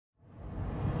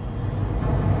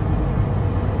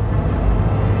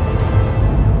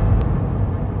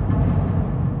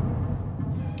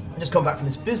just come back from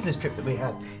this business trip that we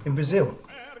had in Brazil.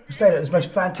 We stayed at this most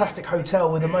fantastic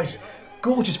hotel with the most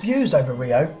gorgeous views over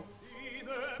Rio.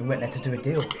 We went there to do a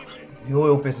deal. The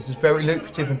oil business is very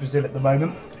lucrative in Brazil at the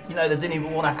moment. You know, they didn't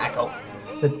even want to haggle.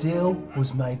 The deal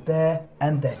was made there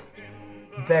and then.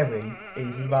 Very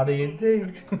easy money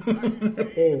indeed.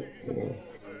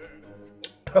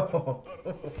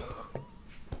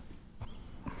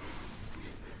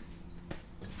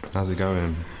 How's it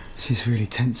going? She's really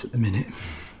tense at the minute.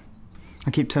 I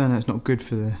keep telling her it's not good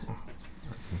for the...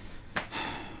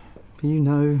 But you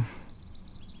know...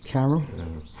 Carol?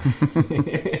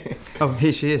 Oh,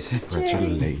 here she is.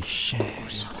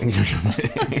 Congratulations.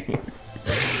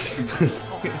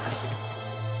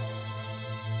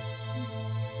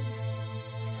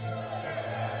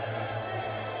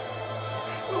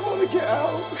 I want to get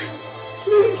out.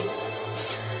 Please.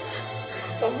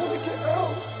 I want to get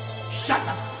out. Shut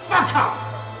the fuck up!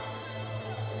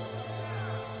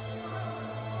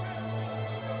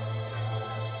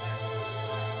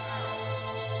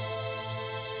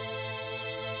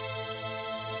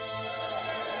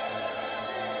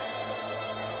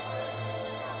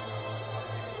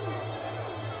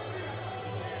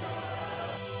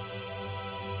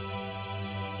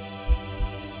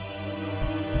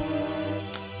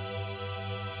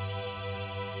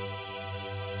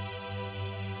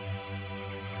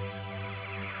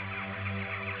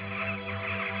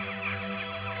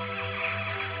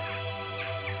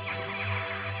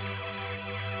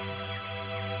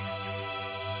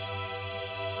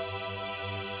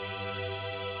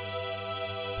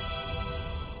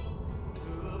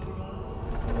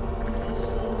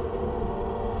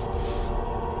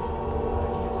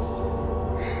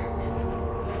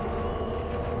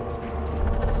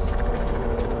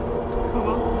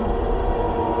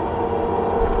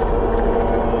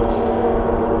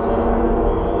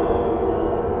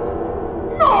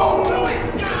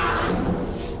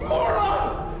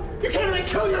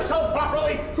 Kill yourself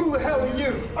properly! Who the hell are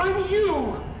you? I'm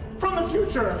you! From the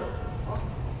future!